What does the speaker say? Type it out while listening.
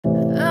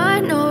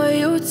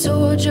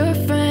told your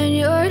friend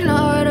you're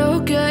not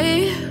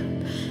okay,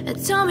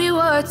 and tell me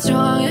what's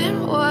wrong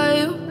and why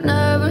you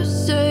never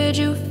said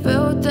you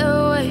felt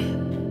that way.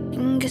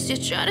 And guess you're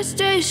trying to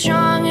stay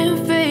strong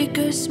and fake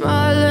a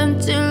smile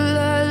until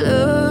I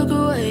look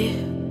away.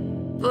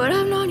 But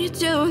I've known you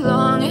too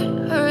long,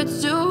 it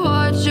hurts to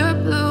watch your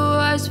blue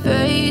eyes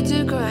fade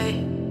to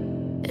gray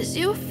as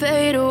you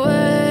fade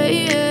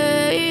away,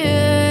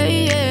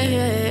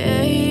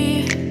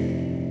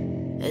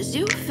 as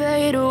you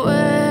fade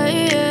away.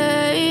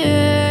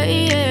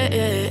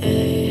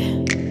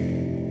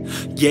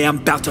 Yeah, I'm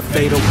about to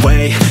fade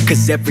away,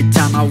 cause every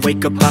time I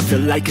wake up I feel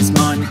like it's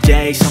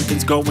Monday.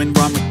 Something's going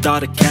wrong with all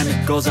the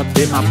chemicals up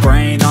in my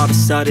brain. All of a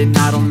sudden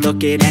I don't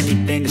look at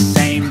anything the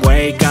same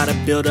way. Got a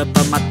buildup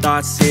of my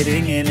thoughts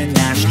sitting in an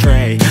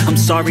ashtray. I'm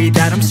sorry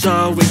that I'm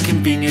so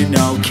inconvenient,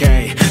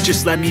 okay.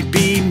 Just let me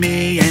be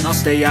me and I'll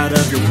stay out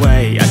of your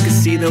way. I can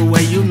see the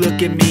way you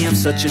look at me, I'm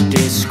such a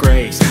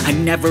disgrace. I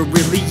never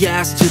really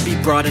asked to be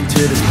brought into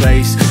this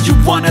place. You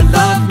wanna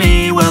love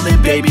me? Well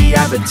then baby,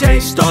 have a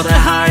taste. All the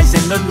highs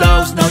and the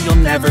lows, no, you'll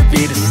never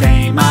be the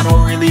same. I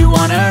don't really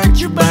wanna hurt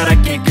you, but I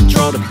can't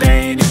control the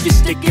pain. If you're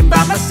sticking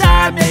by my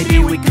side, maybe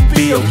we could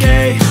be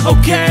okay.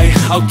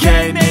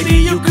 Okay, maybe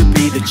you could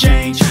be the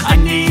change I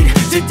need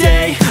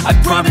today. I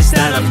promise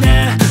that I've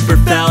never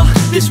felt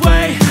this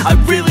way. I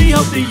really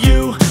hope that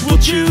you will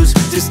choose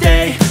to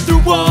stay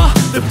through all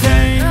the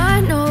pain.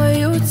 I know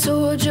you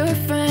told your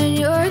friend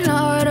you're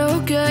not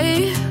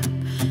okay,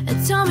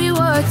 and tell me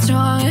what's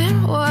wrong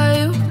and why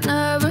you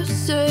never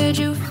said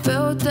you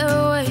felt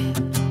that way.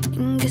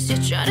 Guess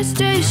you're trying to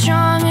stay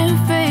strong and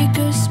fake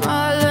a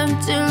smile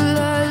until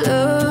I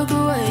look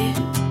away.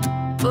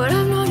 But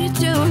I've known you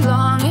too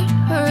long, it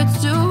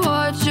hurts to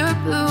watch your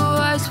blue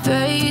eyes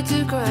fade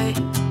to gray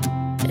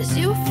as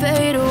you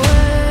fade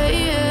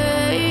away,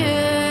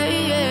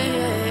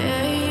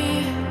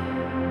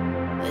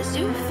 as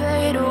you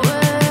fade away,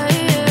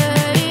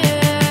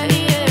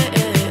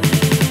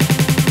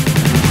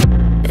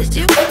 as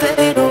you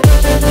fade away.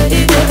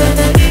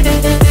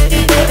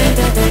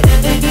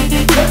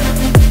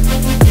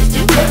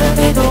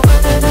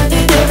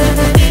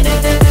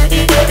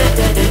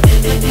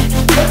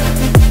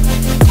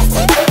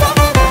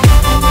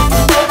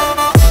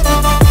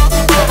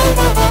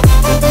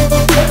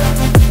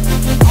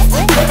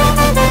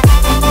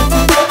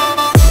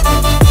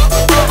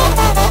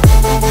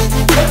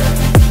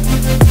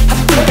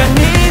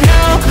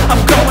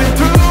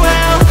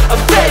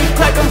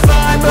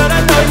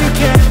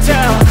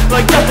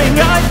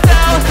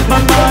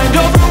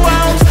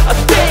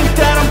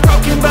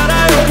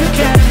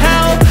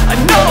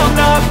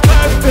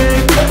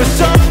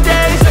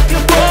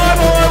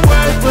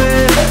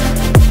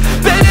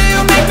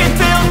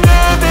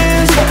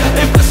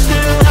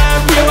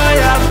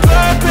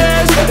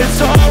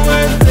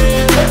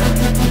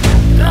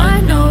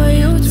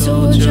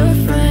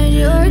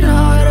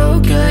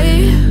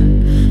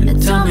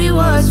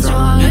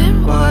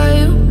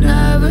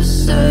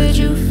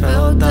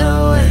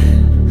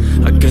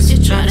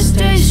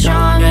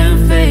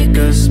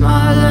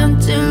 Smile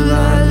until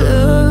I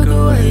look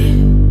away,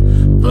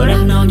 but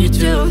I've known you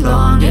too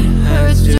long, it hurts to